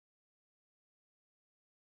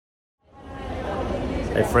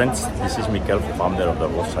Hey friends, this is Mikel, founder of the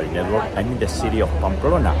Rosary Network. I'm in the city of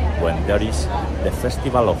Pamplona when there is the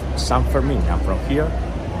festival of San Fermin, and from here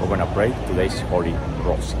we're going to pray today's Holy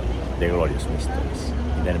Rosary, the glorious mysteries.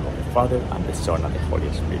 In the name of the Father, and the Son, and the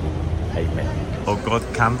Holy Spirit. Amen. Oh God,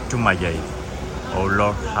 come to my aid. Oh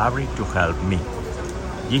Lord, hurry to help me.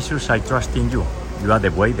 Jesus, I trust in you. You are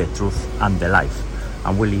the way, the truth, and the life,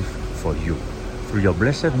 and we live for you. Through your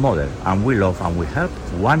blessed Mother, and we love and we help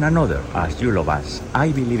one another as you love us.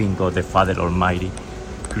 I believe in God the Father Almighty,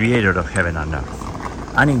 creator of heaven and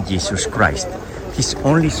earth, and in Jesus Christ, his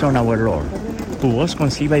only Son, our Lord, who was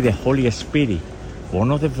conceived by the Holy Spirit,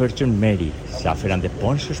 born of the Virgin Mary, suffered under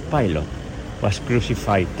Pontius Pilate, was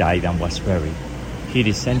crucified, died, and was buried. He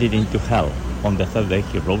descended into hell. On the third day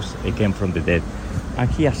he rose again from the dead, and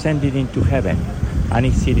he ascended into heaven, and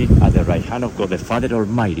is seated at the right hand of God the Father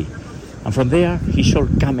Almighty. And from there he shall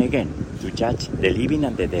come again to judge the living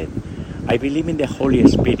and the dead. I believe in the Holy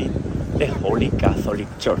Spirit, the Holy Catholic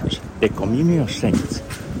Church, the communion of saints,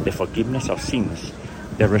 the forgiveness of sins,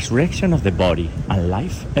 the resurrection of the body, and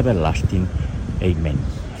life everlasting. Amen.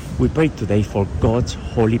 We pray today for God's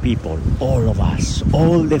holy people, all of us,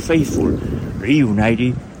 all the faithful,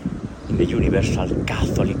 reunited in the universal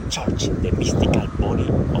Catholic Church, the mystical body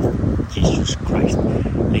of Jesus Christ,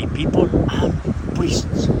 lay people and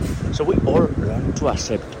priests. So we all learn to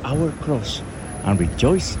accept our cross and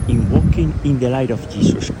rejoice in walking in the light of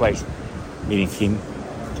Jesus Christ, meeting him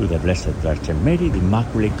through the Blessed Virgin Mary, the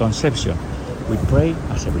Immaculate Conception. We pray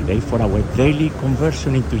as every day for our daily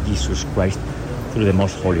conversion into Jesus Christ through the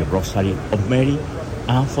Most Holy Rosary of Mary,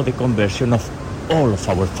 and for the conversion of all of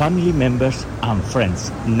our family members and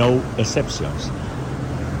friends, no exceptions.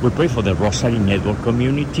 We pray for the Rosary Network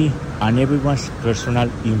community and everyone's personal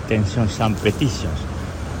intentions and petitions.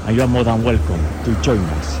 And you are more than welcome to join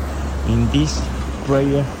us in this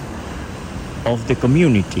prayer of the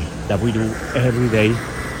community that we do every day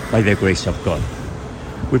by the grace of God.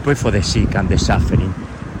 We pray for the sick and the suffering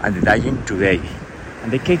and the dying today,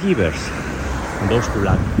 and the caregivers, and those who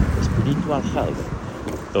lack spiritual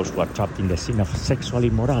health, those who are trapped in the sin of sexual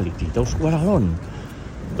immorality, those who are alone,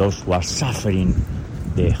 those who are suffering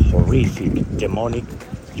the horrific demonic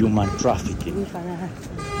human trafficking,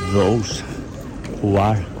 those who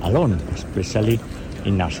are alone, especially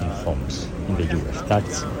in nursing homes in the US.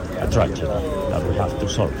 That's a tragedy that we have to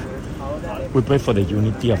solve. We pray for the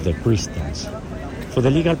unity of the Christians, for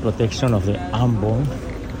the legal protection of the unborn,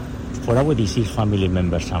 for our deceased family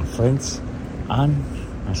members and friends, and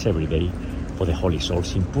as every day, for the holy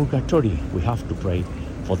souls in purgatory. We have to pray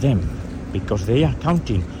for them because they are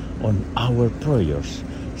counting on our prayers,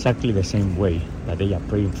 exactly the same way that they are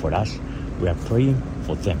praying for us. We are praying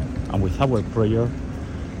for them, and with our prayer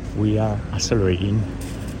we are accelerating,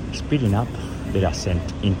 speeding up their ascent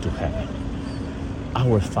into heaven.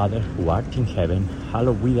 Our Father who art in heaven,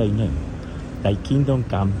 hallowed be thy name. Thy kingdom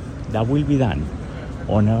come, thy will be done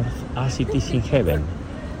on earth as it is in heaven.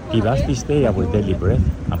 Give us this day our daily bread,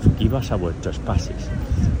 and forgive us our trespasses,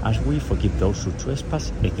 as we forgive those who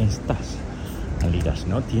trespass against us. And lead us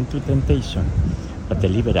not into temptation, but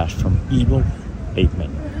deliver us from evil. Amen.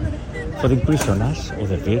 For the increase on us of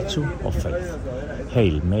the virtue of faith.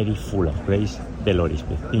 Hail Mary, full of grace, the Lord is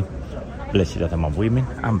with thee. Blessed art thou among women,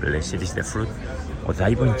 and blessed is the fruit of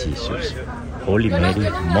thy womb, Jesus. Holy Mary,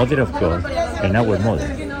 Mother of God, and our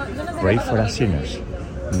Mother, pray for us sinners,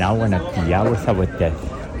 now and at the hour of our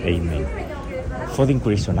death. Amen. For the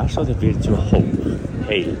increase on us of the virtue of hope.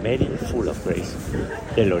 Hail Mary, full of grace,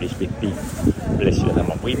 the Lord is with thee. Blessed art thou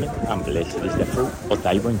among women, and blessed is the fruit of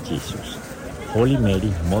thy womb, Jesus. Holy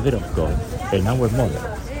Mary, Mother of God, and our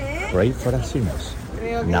Mother, pray for us sinners,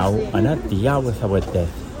 now and at the hour of our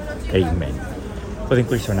death. Amen. For the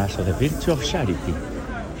increase on us of the virtue of charity.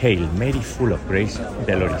 Hail Mary, full of grace,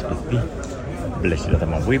 the Lord is with thee. Blessed art thou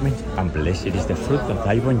among women, and blessed is the fruit of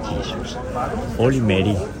thy womb, Jesus. Holy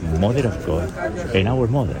Mary, Mother of God, and our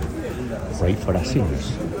Mother, pray for us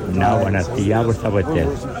sinners, now and at the hour of our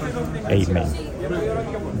death.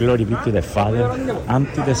 Amen. Glory be to the Father, and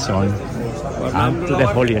to the Son, and to the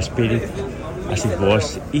Holy Spirit, as it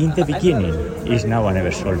was in the beginning, is now, and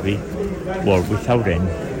ever shall be, world without end.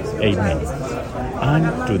 Amen.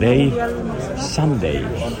 And today, Sunday,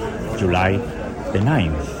 July the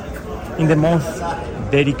 9th, in the month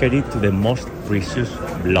dedicated to the most precious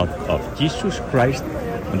blood of Jesus Christ,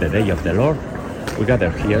 on the day of the Lord, we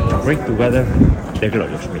gather here to pray together the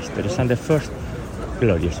glorious mysteries. And the first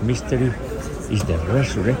glorious mystery is the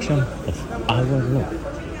resurrection of our Lord.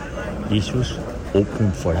 Jesus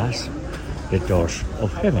opened for us the doors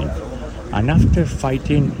of heaven, and after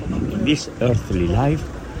fighting in this earthly life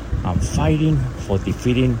and fighting for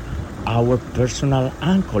defeating our personal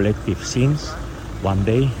and collective sins, one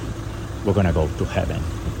day we're going to go to heaven.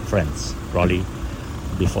 Friends, probably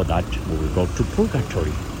before that we will go to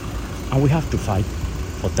purgatory. And we have to fight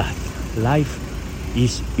for that. Life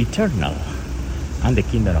is eternal. And the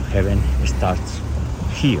kingdom of heaven starts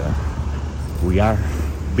here. We are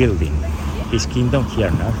building his kingdom here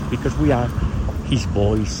on earth because we are his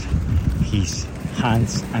voice, his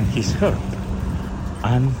hands, and his heart.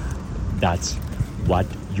 And that's what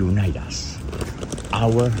unites us.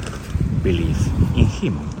 Our belief in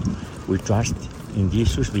him. We trust in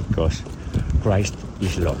Jesus because Christ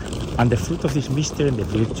is Lord. And the fruit of this mystery and the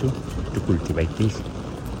virtue to cultivate this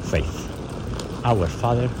faith. Our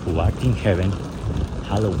Father who art in heaven,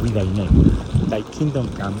 hallowed be thy name. Thy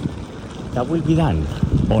kingdom come, thy will be done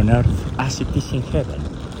on earth as it is in heaven.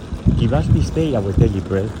 Give us this day our daily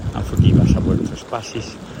bread and forgive us our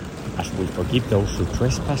trespasses as we forgive those who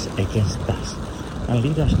trespass against us. And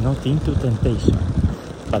lead us not into temptation,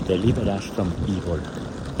 but deliver us from evil.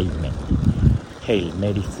 Amen. Hail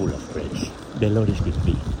Mary, full of grace, the Lord is with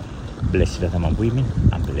thee. Blessed art thou among women,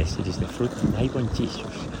 and blessed is the fruit of thy womb, Jesus.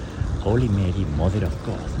 Holy Mary, Mother of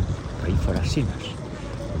God, pray for us sinners,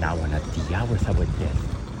 now and at the hour of our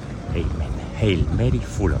death. Amen. Hail Mary,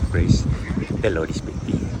 full of grace, the Lord is with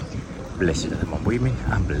thee. Blessed art thou among women,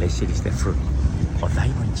 and blessed is the fruit of thy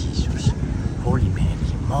womb, Jesus. Holy Mary,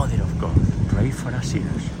 Mother of God, pray for us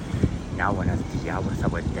sinners, now and at the hour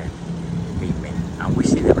of our death. Amen. And we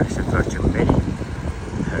see the Blessed Virgin Mary,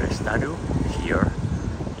 her statue here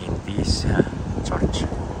in this church,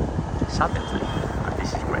 suddenly, and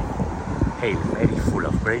this is great. Hail Mary, full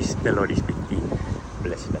of grace, the Lord is with thee.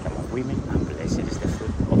 Blessed art thou among women, and blessed is the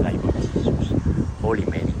fruit of thy womb, Jesus. Holy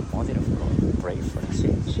Mary, Mother of God, pray for us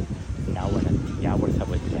sinners, now and at the hour of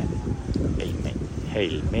our death. Amen.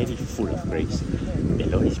 Hail Mary, full of grace, the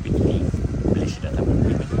Lord is with thee. Blessed art thou among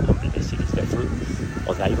women, and blessed is the fruit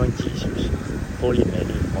of thy womb, Jesus. Holy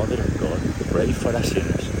Mary, Mother of God, pray for us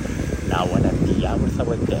sinners, now and at the hour of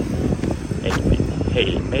our death. Amen.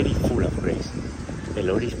 Hail Mary, full of grace, the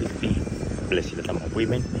Lord is with thee. Blessed art thou among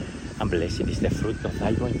women, and blessed is the fruit of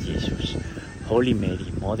thy womb, Jesus. Holy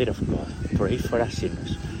Mary, Mother of God, pray for us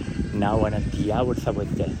sinners, now and at the hour of our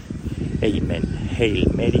death. Amen. Hail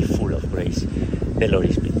Mary, full of grace, the Lord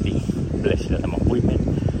is with thee. Blessed art thou among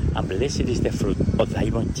women, and blessed is the fruit of thy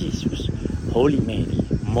womb, Jesus. Holy Mary,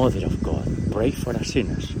 Mother of God, pray for us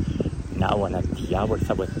sinners, now and at the hour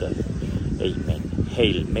of our death. Amen.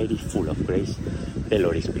 Hail Mary, full of grace, the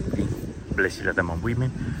Lord is with thee. Blessed art thou among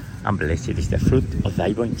women, and blessed is the fruit of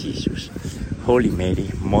thy womb, Jesus. Holy Mary,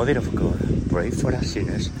 Mother of God, pray for us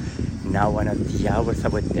sinners, now and at the hour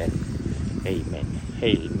of our death. Amen.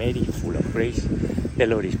 Hail Mary, full of grace, the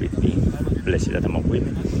Lord is with thee. Blessed art thou among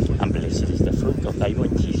women, and blessed is the fruit of thy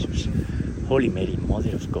womb, Jesus. Holy Mary,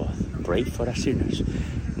 Mother of God, pray for us sinners,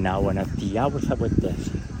 now and at the hour of our death.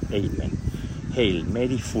 Amen. Hail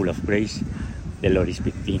Mary, full of grace, the Lord is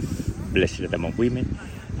with thee. Blessed art thou among women,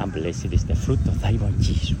 and blessed is the fruit of thy womb,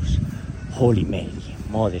 Jesus. Holy Mary,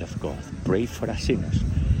 Mother of God, pray for us sinners,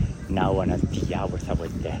 now and at the hour of our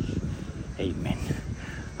death. Amen.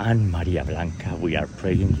 And Maria Blanca, we are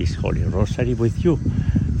praying this Holy Rosary with you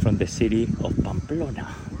from the city of Pamplona,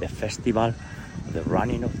 the festival, the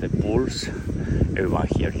running of the bulls, everyone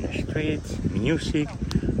here in the streets, music,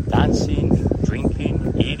 dancing,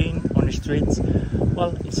 drinking, eating on the streets.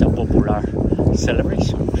 Well, it's a popular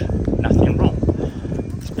celebration, nothing wrong.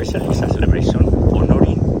 Especially it's a celebration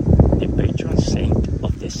honoring the patron saint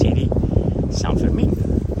of the city, San Fermin.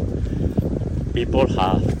 People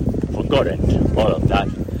have forgotten all of that,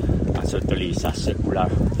 and certainly it's a secular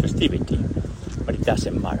festivity. But it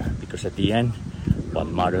doesn't matter, because at the end, what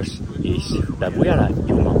matters is that we are a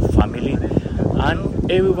human family, and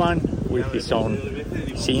everyone with his own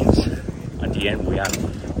sins. At the end, we are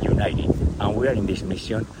united, and we are in this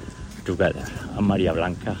mission together. And Maria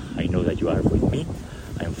Blanca, I know that you are with me.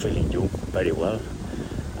 I'm feeling you very well,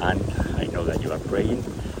 and I know that you are praying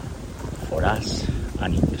for us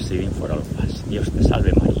and interceding for all of us. Dios te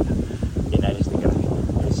salve María, llena eres de gracia,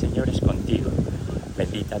 el Señor es contigo.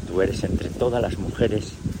 Bendita tú eres entre todas las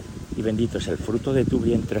mujeres, y bendito es el fruto de tu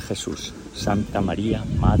vientre, Jesús. Santa María,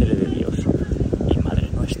 Madre de Dios y Madre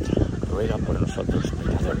nuestra, ruega por nosotros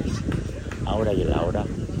pecadores, ahora y en la hora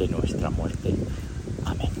de nuestra muerte.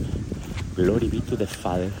 Amén. Glory be to the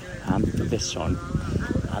Father, and to the Son,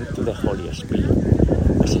 and to the Holy Spirit,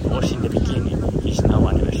 as it was in the beginning, is now,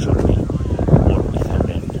 and ever shall be, world without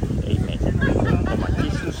end. Amen. O my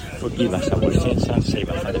Jesus, forgive us our sins and save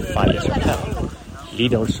us from the fires of hell.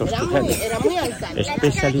 Lead our souls to heaven,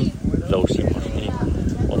 especially those in most need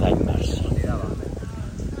of thy mercy.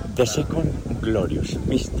 The second glorious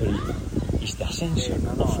mystery is the ascension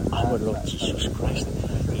of our Lord Jesus Christ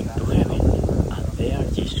into heaven, and there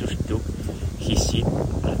Jesus took his seat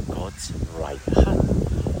at God's right hand.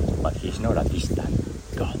 But he is not a distant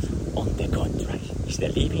God. On the contrary, he is the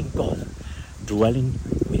living God, dwelling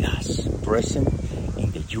with us, present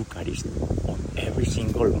in the Eucharist, on every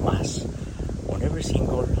single Mass, on every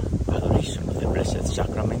single adoration of the Blessed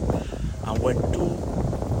Sacrament, and when two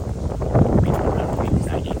people are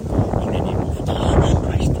reunited in the name of Jesus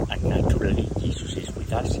Christ, and naturally Jesus is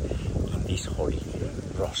with us in this Holy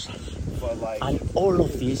Rosary. And all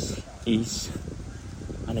of this is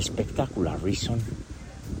a spectacular reason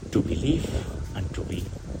to believe and to be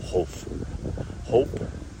hopeful. Hope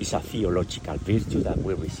is a theological virtue that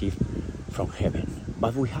we receive from heaven,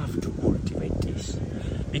 but we have to cultivate this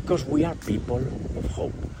because we are people of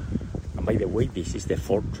hope. And by the way, this is the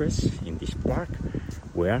fortress in this park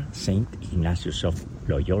where Saint Ignatius of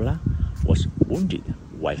Loyola was wounded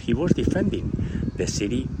while he was defending the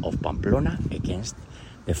city of Pamplona against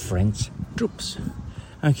the French troops.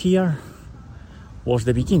 And here was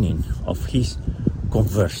the beginning of his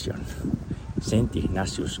conversion. Saint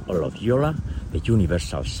Ignatius of Loyola, the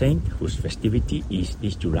universal saint, whose festivity is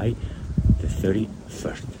this July the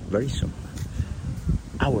 31st, very soon.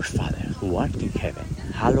 Our Father, who art in heaven,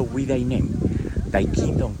 hallowed be thy name. Thy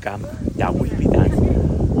kingdom come, thy will be done,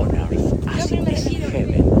 on earth as it is in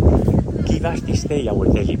heaven. Give us this day our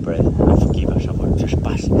daily bread, and forgive us our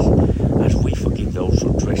trespasses, as we forgive those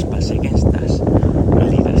who trespass against us. And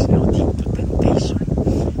lead us not into temptation,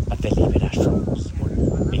 but deliver us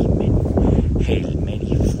from evil. Amen. Hail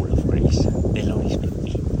Mary, full of grace, the Lord is with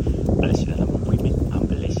thee. Blessed are the women, and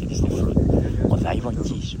blessed is the fruit of thy womb,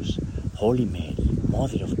 Jesus. Holy Mary,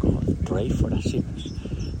 Mother of God, pray for us sinners,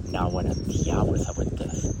 now and at the hour of our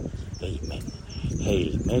death. Amen.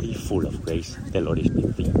 Hail Mary, full of grace, the Lord is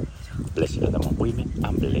with thee. Blessed are the among women,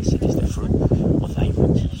 and blessed is the fruit of thy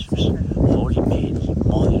womb, Jesus. Holy Mary,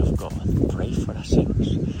 Mother of God, pray for us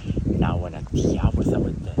sinners, now and at the hour of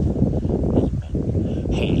our death.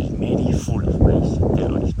 Amen. Hail Mary, full of grace, the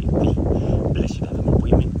Lord is with thee. Blessed are the among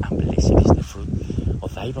women, and blessed is the fruit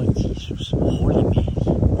of thy womb, Jesus. Holy Mary,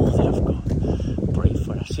 Mother of God, pray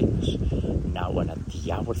for us sinners, now and at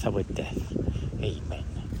the hour of our death. Amen.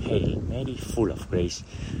 Hail Mary, full of grace,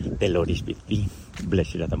 the Lord is with thee.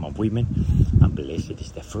 Blessed are the among women, and blessed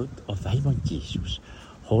is the fruit of thy womb, Jesus.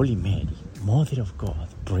 Holy Mary, Mother of God,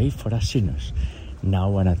 pray for us sinners,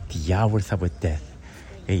 now and at the hour of our death.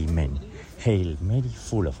 Amen. Hail Mary,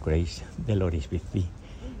 full of grace, the Lord is with thee.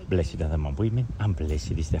 Blessed are the among women, and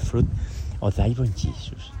blessed is the fruit of thy womb,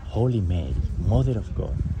 Jesus. Holy Mary, Mother of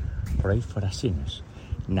God, pray for us sinners,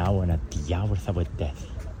 now and at the hour of our death.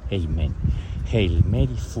 Amen. Hail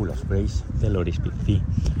Mary, full of grace, the Lord is with thee.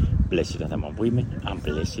 Blessed are the among women, and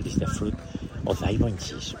blessed is the fruit of thy womb,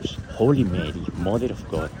 Jesus. Holy Mary, Mother of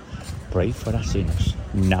God, pray for us sinners,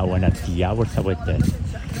 now and at the hour of our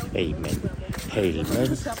death. Amen. Hail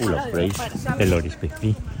Mary, full of grace, the Lord is with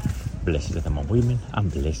thee. Blessed are the among women,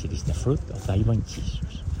 and blessed is the fruit of thy womb,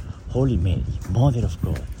 Jesus. Holy Mary, Mother of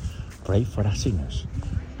God, pray for us sinners,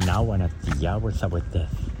 now and at the hour of our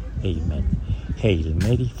death. Amen. Hail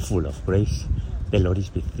Mary, full of grace, the Lord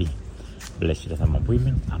is with thee. Blessed are the among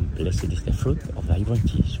women, and blessed is the fruit of thy womb,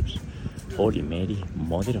 Jesus. Holy Mary,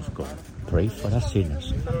 Mother of God, pray for us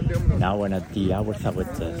sinners, now and at the hour of our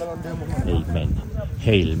death. Amen.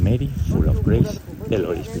 Hail Mary, full of grace, the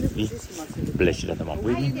Lord is with thee. Blessed are the among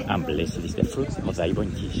women, and blessed is the fruit of thy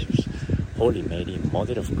womb, Jesus. Holy Mary,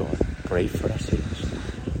 Mother of God, pray for us sinners,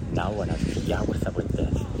 now and at the hour of our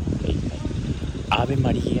death. Amen. Ave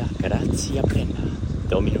Maria, gratia plena,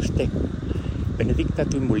 Dominus tecum, benedicta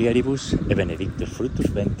tui mulieribus, e benedictus fructus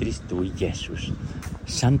ventris tui, Iesus.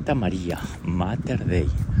 Santa Maria, Mater Dei,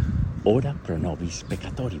 ora pro nobis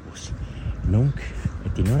peccatoribus, nunc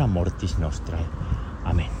et in hora mortis nostrae.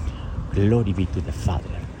 Amen. Glory be to the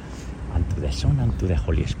Father, and to the Son, and to the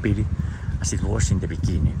Holy Spirit, as it was in the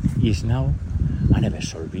beginning, is now, and ever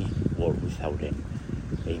shall be, world without end.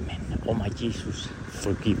 Amen. O my Jesus,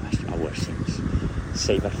 forgive us our sins,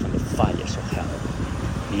 save us from the fires of hell,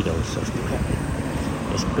 lead all souls to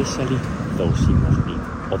heaven, especially those in most need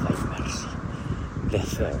of thy mercy. The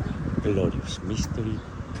third glorious mystery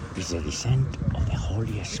is the descent of the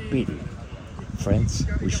Holy Spirit. Friends,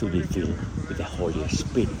 we should be filled with the Holy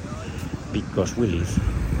Spirit, because we live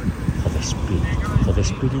for the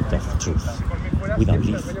Spirit of truth. We don't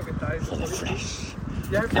live for the flesh.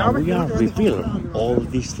 And we are revealed all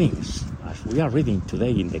these things. As we are reading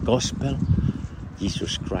today in the Gospel,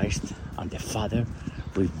 Jesus Christ and the Father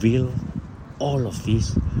reveal all of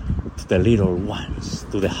this to the little ones,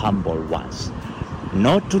 to the humble ones.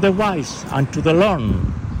 not to the wise and to the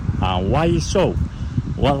learned. And why is so?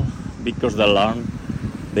 Well, because the learned,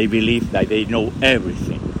 they believe that they know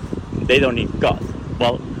everything. They don't need God.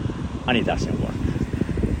 Well, and it doesn't work.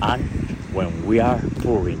 And when we are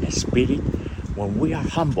poor in spirit, when we are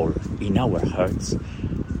humble in our hearts,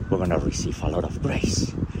 we're going to receive a lot of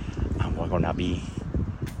grace. And we're going to be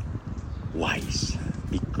wise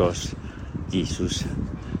because Jesus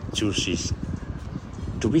chooses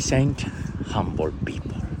to be sent humble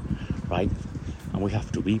people, right? And we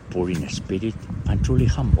have to be poor in spirit and truly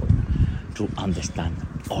humble to understand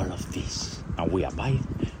all of this. And we abide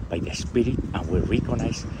by the Spirit and we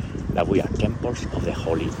recognize that we are temples of the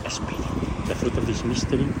Holy Spirit. The fruit of this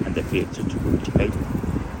mystery and the virtue to cultivate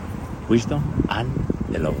wisdom and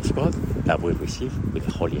the love of God that we receive with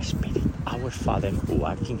the Holy Spirit. Our Father who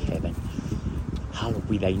art in heaven, hallowed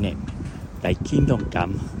be thy name. Thy kingdom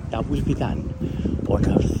come, thy will be done, on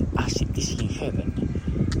earth as it is in heaven.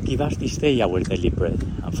 Give us this day our daily bread,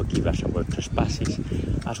 and forgive us our trespasses,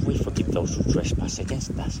 as we forgive those who trespass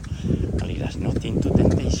against us. And lead us not into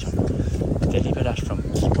temptation, but deliver us from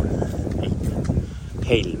evil. Amen.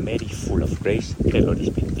 Hail Mary, full of grace, the Lord is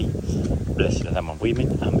with thee. Blessed art thou among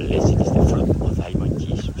women, and blessed is the fruit of thy womb,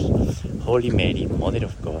 Jesus. Holy Mary, Mother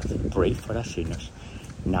of God, pray for us sinners,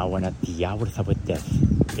 now and at the hour of our death.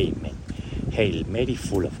 Amen. Hail Mary,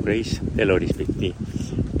 full of grace, the Lord is with thee.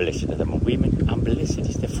 Blessed art thou among women, and blessed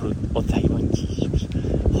is the fruit of thy womb, Jesus.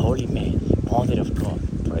 Holy Mary, Mother of God,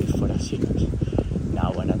 pray for us sinners,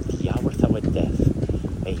 now and at the hour of our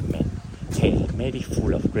death. Amen. Hail Mary,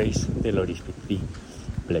 full of grace, the Lord is with thee.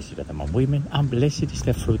 Blessed art thou among women, and blessed is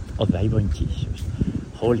the fruit of thy womb, Jesus.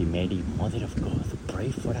 Holy Mary, Mother of God, pray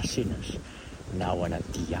for us sinners, now and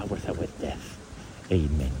at the hour of our death.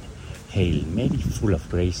 Amen. Hail Mary, full of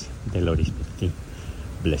grace, the Lord is with thee.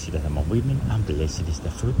 Blessed art thou among women, and blessed is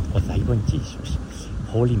the fruit of thy womb, Jesus.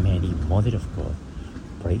 Holy Mary, Mother of God,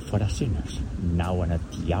 pray for us sinners, now and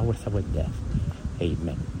at the hour of our death.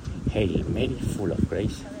 Amen. Hail Mary, full of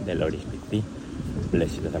grace, the Lord is with thee.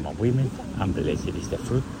 Blessed art thou among women, and blessed is the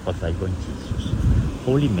fruit of thy womb, Jesus.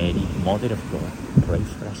 Holy Mary, Mother of God, pray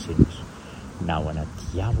for us sinners, now and at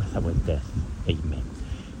the hour of our death. Amen.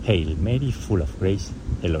 Hail Mary, full of grace,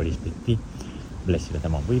 the Lord is with thee. Blessed art thou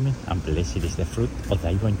among women, and blessed is the fruit of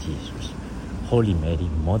thy womb, Jesus. Holy Mary,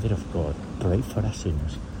 Mother of God, pray for us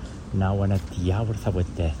sinners, now and at the hour of our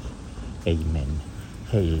death. Amen.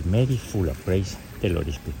 Hail Mary, full of grace, the Lord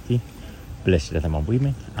is with thee. Blessed art thou among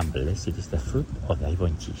women, and blessed is the fruit of thy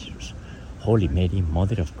womb, Jesus. Holy Mary,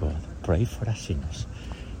 Mother of God, pray for us sinners,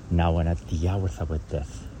 now and at the hour of our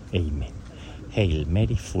death. Amen. Hail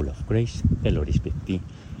Mary, full of grace, the Lord is with thee.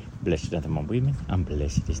 Blessed art thou among women, and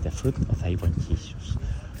blessed is the fruit of thy womb, Jesus.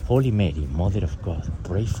 Holy Mary, Mother of God,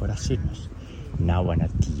 pray for us sinners, now and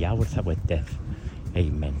at the hour of our death.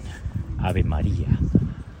 Amen. Ave Maria,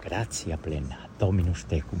 gratia plena, Dominus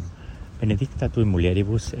tecum, benedicta tui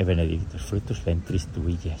mulieribus, et benedictus fructus ventris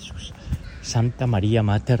tui, Iesus. Santa Maria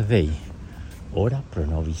Mater Dei, ora pro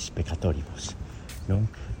nobis peccatoribus,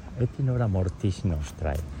 nunc et in hora mortis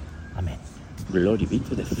nostrae. Amen. Glory be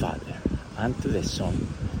to the Father, and to the Son,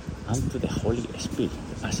 and to the Holy Spirit,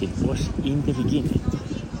 as it was in the beginning,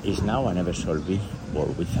 is now, and ever shall be,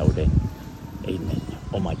 world without end. Amen.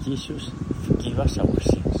 O my Jesus, forgive us our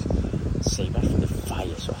sins, save us from the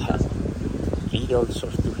fires of hell, lead all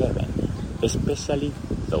souls to heaven, especially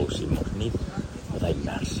those in most need of thy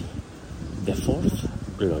mercy. The fourth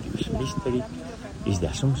glorious mystery is the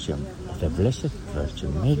Assumption of the Blessed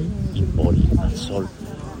Virgin Mary in body and soul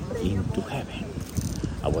into heaven.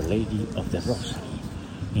 Our Lady of the Rosary,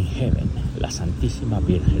 in heaven, La Santísima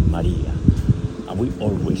Virgen María, and we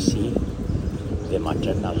always see the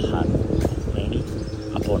maternal hand of Mary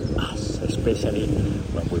upon us, especially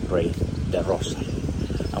when we pray the Rosary.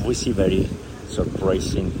 And we see very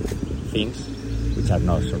surprising things which are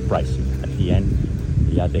not surprising. At the end,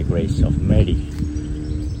 we have the grace of Mary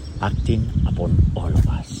acting upon all of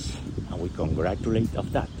us, and we congratulate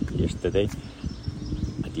of that. Yesterday,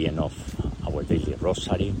 at the end of our daily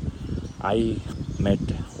Rosary, I met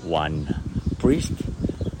one priest,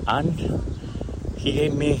 and he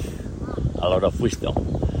gave me a lot of wisdom.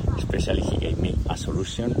 Especially, he gave me a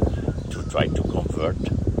solution to try to convert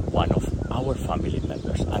one of our family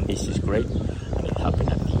members, and this is great, and it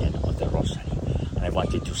happened at the end of the Rosary. And I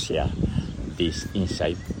wanted to share this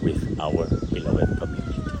insight with our beloved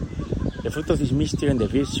community. The fruit of this mystery and the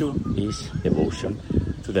virtue is devotion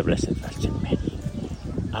to the Blessed Virgin Mary.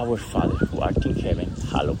 Our Father who art in heaven,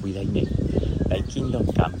 hallowed be thy name. Thy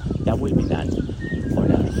kingdom come, thy will be done,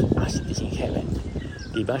 on earth as it is in heaven.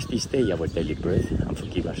 Give us this day our daily bread, and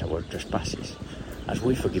forgive us our trespasses, as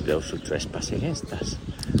we forgive those who trespass against us.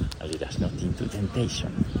 And lead us not into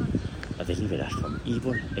temptation, but deliver us from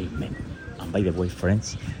evil. Amen. And by the way,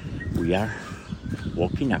 friends, we are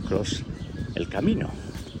walking across El Camino.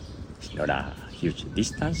 It's not a huge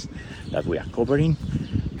distance that we are covering,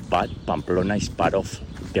 but Pamplona is part of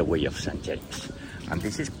the Way of St. James. And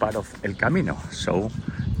this is part of El Camino. So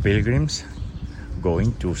pilgrims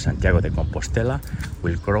going to Santiago de Compostela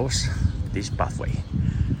will cross this pathway.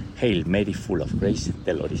 Hail Mary, full of grace,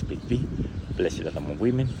 the Lord is with thee. Blessed art thou among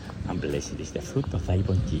women, and blessed is the fruit of thy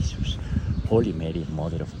womb, Jesus. Holy Mary,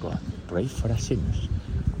 Mother of God, pray for us sinners,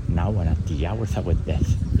 now and at the hour of our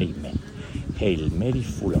death. Amen. Hail Mary,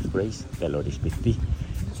 full of grace, the Lord is with thee.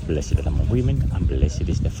 Blessed art thou among women, and blessed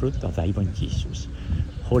is the fruit of thy womb, Jesus.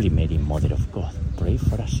 Holy Mary, Mother of God, pray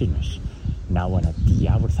for us sinners, now and at the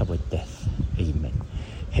hour of our death. Amen.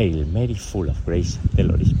 Hail Mary, full of grace, the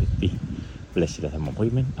Lord is with thee. Blessed art thou among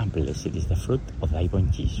women, and blessed is the fruit of thy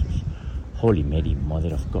womb, Jesus. Holy Mary,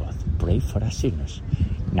 Mother of God, pray for us sinners,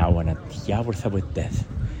 now and at the hour of our death.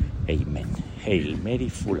 Amen. Hail Mary,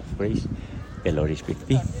 full of grace, the Lord is with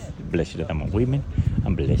thee. Blessed art thou among women,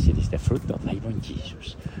 and blessed is the fruit of thy womb,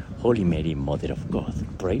 Jesus. Holy Mary, Mother of God,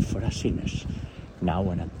 pray for us sinners, now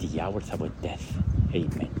and at the hour of our death.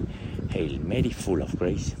 Amen. Hail Mary, full of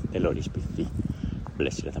grace, the Lord is with thee.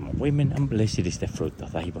 Blessed art thou among women, and blessed is the fruit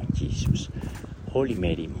of thy womb, Jesus. Holy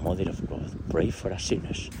Mary, Mother of God, pray for us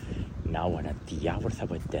sinners, now and at the hour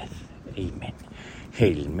of our death. Amen.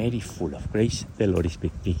 Hail Mary, full of grace, the Lord is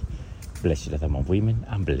with thee. Blessed art thou among women,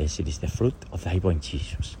 and blessed is the fruit of thy womb,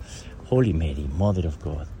 Jesus. Holy Mary, Mother of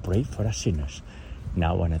God, pray for us sinners,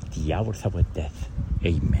 now and at the hour of our death.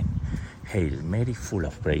 Amen. Hail Mary, full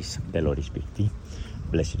of grace, the Lord is with thee.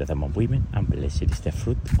 Blessed art thou among women, and blessed is the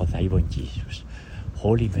fruit of thy womb, Jesus.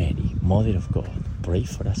 Holy Mary, Mother of God, pray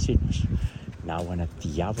for us sinners, now and at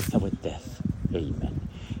the hour of our death. Amen.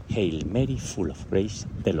 Hail Mary, full of grace,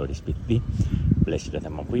 the Lord is with thee. Blessed art thou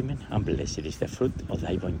among women, and blessed is the fruit of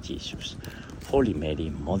thy womb, Jesus. Holy Mary,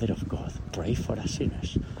 Mother of God, pray for us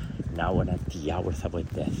sinners, now and at the hour of our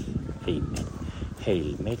death. Amen.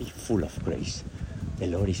 Hail Mary, full of grace, the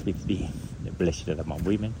Lord is with thee. Blessed art thou among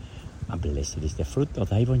women, and blessed is the fruit of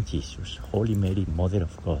thy womb, Jesus. Holy Mary, Mother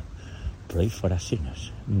of God, pray for us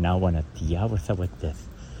sinners, now and at the hour of our death.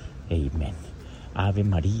 Amen. Ave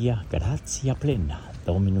Maria, gratia plena,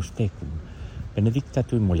 Dominus tecum, benedicta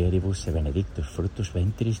tu in mulieribus, et benedictus fructus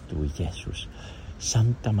ventris tui, Iesus.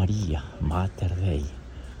 Santa Maria, Mater Dei,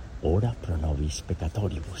 ora pro nobis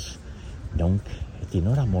peccatoribus, nunc et in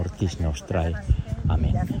hora mortis nostrae.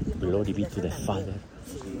 Amen. Glory be to the Father,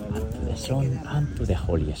 and to the Son, and to the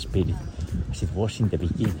Holy Spirit, as it was in the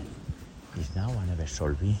beginning, is now, and ever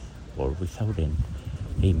shall be, world without end.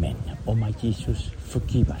 Amen. O my Jesus,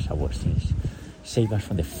 forgive us our sins, save us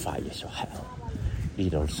from the fires of hell,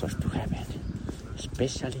 lead all souls to heaven,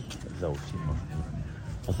 especially those in most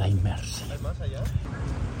need of thy mercy.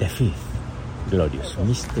 The fifth glorious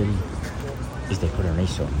mystery is the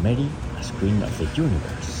coronation of Mary as Queen of the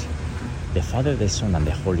universe. The Father, the Son, and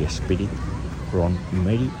the Holy Spirit crown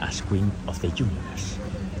Mary as Queen of the universe.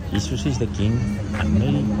 Jesus is the King, and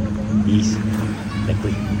Mary is the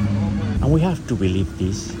Queen. And we have to believe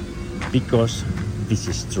this because this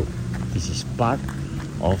is true. This is part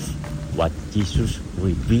of what Jesus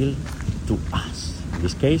revealed to us. In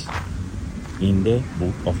this case, in the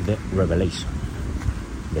book of the Revelation,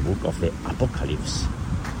 the book of the Apocalypse.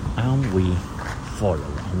 And we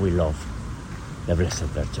follow and we love the Blessed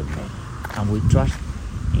Virgin Mary. And we trust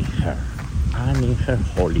in her and in her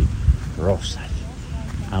Holy Rosary.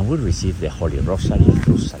 And we receive the Holy Rosary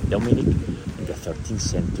through Saint Dominic in the 13th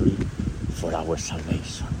century for our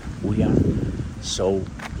salvation. We are so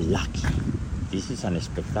lucky. This is a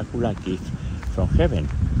spectacular gift from heaven,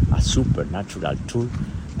 a supernatural tool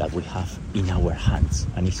that we have in our hands.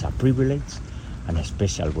 And it's a privilege and a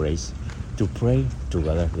special grace to pray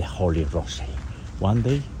together the Holy Rosary. One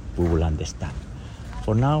day we will understand.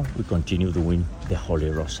 For now, we continue doing the Holy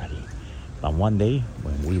Rosary. But one day,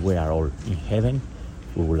 when we are all in heaven,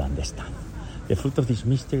 we will understand. The fruit of this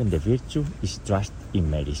mystery and the virtue is trust in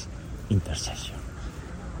Mary's intercession.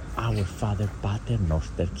 Our Father, Pater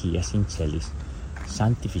noster, qui es in celis,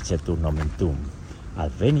 sanctificetur nomen tuum,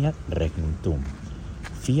 adveniat regnum tuum,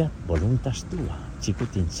 fiat voluntas tua,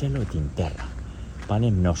 sicut in cielo et in terra.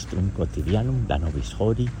 Panem nostrum quotidianum da nobis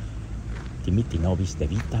hodie, dimiti nobis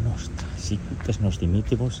debita nostra, sicut es nos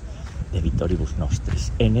dimittimus debitoribus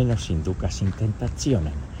nostris, et ne nos inducas in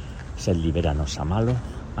tentationem, sed libera nos a malo.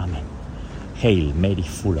 Amen. Hail Mary,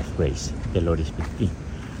 full of grace, the Lord is with thee.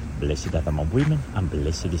 Blessed art thou among women, and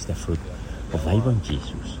blessed is the fruit of thy womb,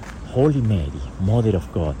 Jesus. Holy Mary, Mother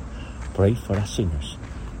of God, pray for us sinners,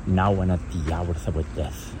 now and at the hour of our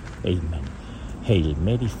death. Amen. Hail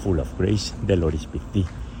Mary, full of grace, the Lord is with thee.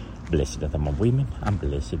 Blessed art thou among women, and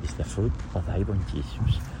blessed is the fruit of thy womb,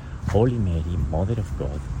 Jesus. Holy Mary, Mother of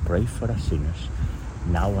God, pray for us sinners,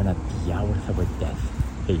 now and at the hour of our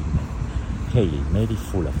death. Amen. Hail Mary,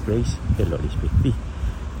 full of grace, the Lord is with thee.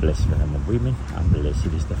 Blessed art thou among women, and blessed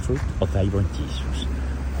is the fruit of thy womb, Jesus.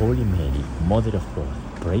 Holy Mary, Mother of God,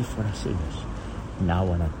 pray for us sinners,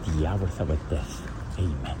 now and at the hour of our death.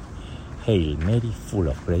 Amen. Hail Mary, full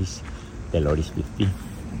of grace, the Lord is with thee.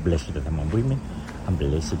 Blessed art thou among women, and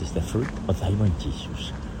blessed is the fruit of thy womb,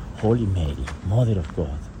 Jesus. Holy Mary, Mother of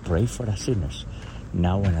God, pray for us sinners,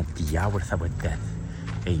 now and at the hour of our death.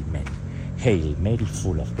 Amen. Hail Mary,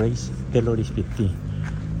 full of grace, the Lord is with thee.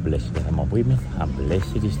 Blessed art thou among women, and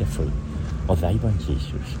blessed is the fruit of thy womb,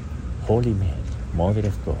 Jesus. Holy Mary, Mother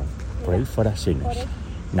of God, pray for us sinners,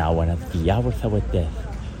 now and at the hour of our death.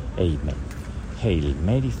 Amen. Hail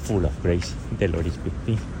Mary, full of grace, the Lord is with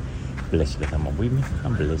thee. Blessed art thou among women,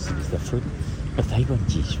 and blessed is the fruit of thy womb,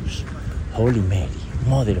 Jesus. Holy Mary,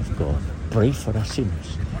 Mother of God, pray for us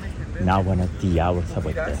sinners, now and at the hour of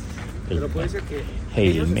our death. Amen.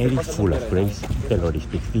 Hail Mary, full of grace, the Lord is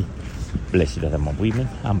with thee. Blessed art thou among women,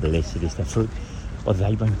 and blessed is the fruit of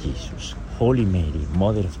thy womb, Jesus. Holy Mary,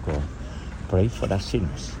 Mother of God, pray for us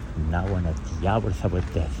sinners, now and at the hour of our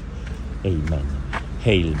death. Amen.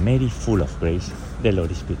 Hail Mary, full of grace, the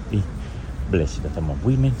Lord is with thee. Blessed art thou among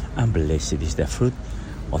women, and blessed is the fruit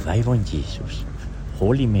of thy womb, Jesus.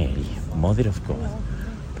 Holy Mary, Mother of God,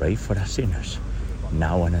 pray for us sinners,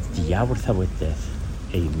 now and at the hour of our death.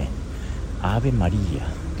 Amen. Ave Maria,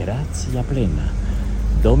 gratia plena,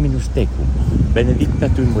 Dominus tecum, benedicta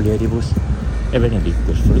tu in mulieribus, e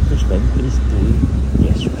benedictus fructus ventris tui,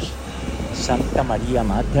 Iesus. Santa Maria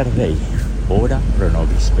Mater Dei, ora pro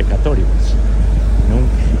nobis peccatoribus, nunc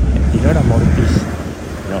et in hora mortis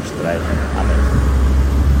nostra. Amen.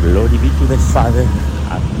 Glory be to the Father,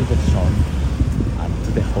 and to the Son, and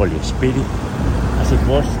to the Holy Spirit, as it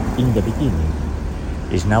was in the beginning,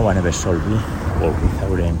 is now and ever shall be, world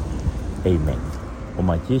without end. Amen. O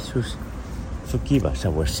my Jesus, forgive us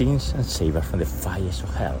our sins and save us from the fires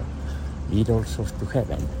of hell. Lead all souls to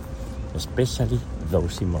heaven, especially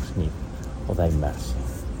those in most need of thy mercy.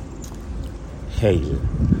 Hail,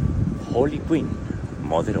 Holy Queen,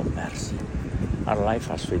 Mother of Mercy, our life,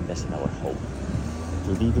 our sweetness, and our hope.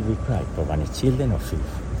 To thee do we cry, poor banished children of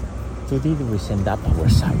Eve. To thee do we send up our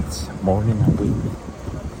sighs, mourning and weeping,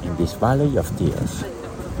 in this valley of tears.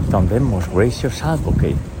 From them, most gracious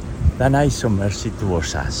Advocate, thine eyes of mercy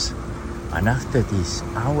towards us, and after this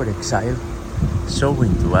our exile, sow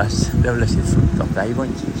into us the blessed fruit of thy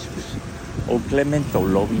womb, Jesus. O clement, O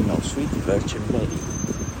loving, O sweet Virgin Mary,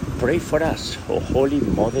 pray for us, O Holy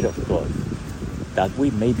Mother of God, that we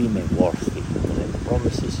may be made worthy of the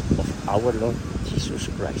promises of our Lord Jesus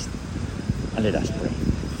Christ. And let us pray.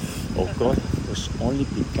 O God, whose only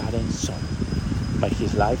begotten Son, by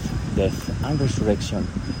his life, death, and resurrection,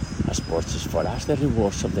 has purchased for us the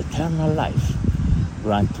rewards of the eternal life,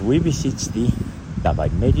 grant, we beseech thee, that by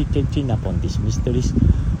meditating upon these mysteries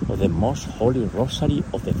of the most holy Rosary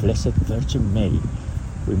of the Blessed Virgin Mary,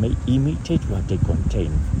 we may imitate what they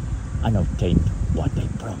contain and obtain what they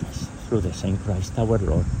promise, through the same Christ our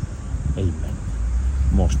Lord. Amen.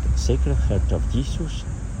 Most Sacred Heart of Jesus,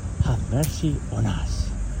 have mercy on us.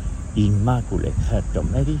 Immaculate Heart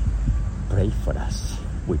of Mary, pray for us.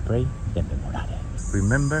 We pray the Memorare.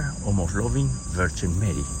 Remember, O most loving Virgin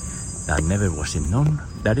Mary, that never was it known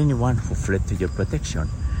that anyone who fled to your protection,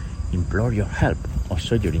 implored your help, or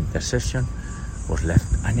sought your intercession, was left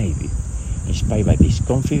unaided. Inspired by this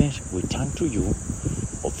confidence, we turn to you,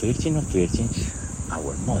 O Virgin of Virgins,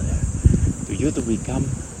 our Mother. To you do we come,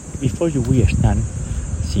 before you we stand,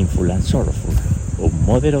 sinful and sorrowful. O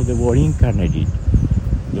Mother of the Word incarnated,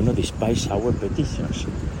 do not despise our petitions,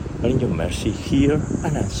 but in your mercy hear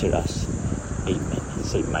and answer us. Amen.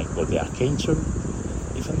 Saint Michael the Archangel,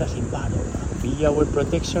 defend us in battle. Be our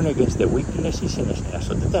protection against the weaknesses and snares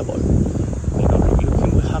of the devil. May God rebuke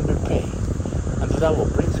him, we humbly pray. And thou, O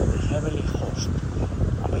Prince of the heavenly host,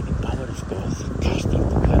 and by the power of God, cast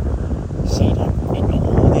into hell Satan and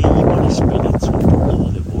all the evil spirits of all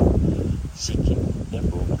the world, seeking the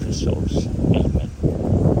ruin of the souls. Amen.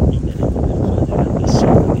 In the name of the Father, and the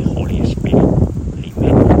Son, and the Holy Spirit.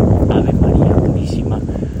 Amen. Ave María Purísima,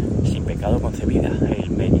 sin pecado concebida. Hail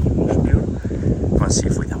Mary, most pure,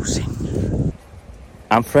 conceived without sin.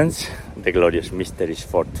 And friends, the glorious mysteries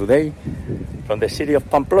for today from the city of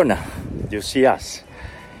Pamplona. You see us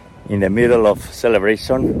in the middle of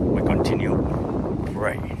celebration. We continue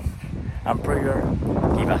praying, and prayer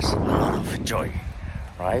gives us a lot of joy,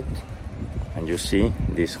 right? And you see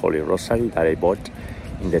this Holy Rosary that I bought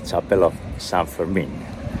in the chapel of San Fermin.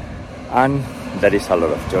 And there is a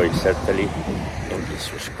lot of joy, certainly, in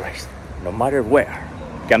Jesus Christ. No matter where,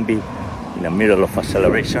 it can be in the middle of a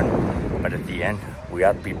celebration, but at the end, we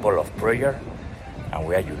are people of prayer, and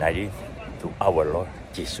we are united to our Lord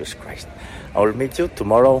Jesus Christ. I will meet you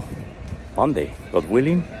tomorrow, Monday, God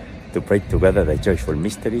willing, to pray together the joyful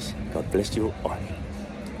mysteries. God bless you all.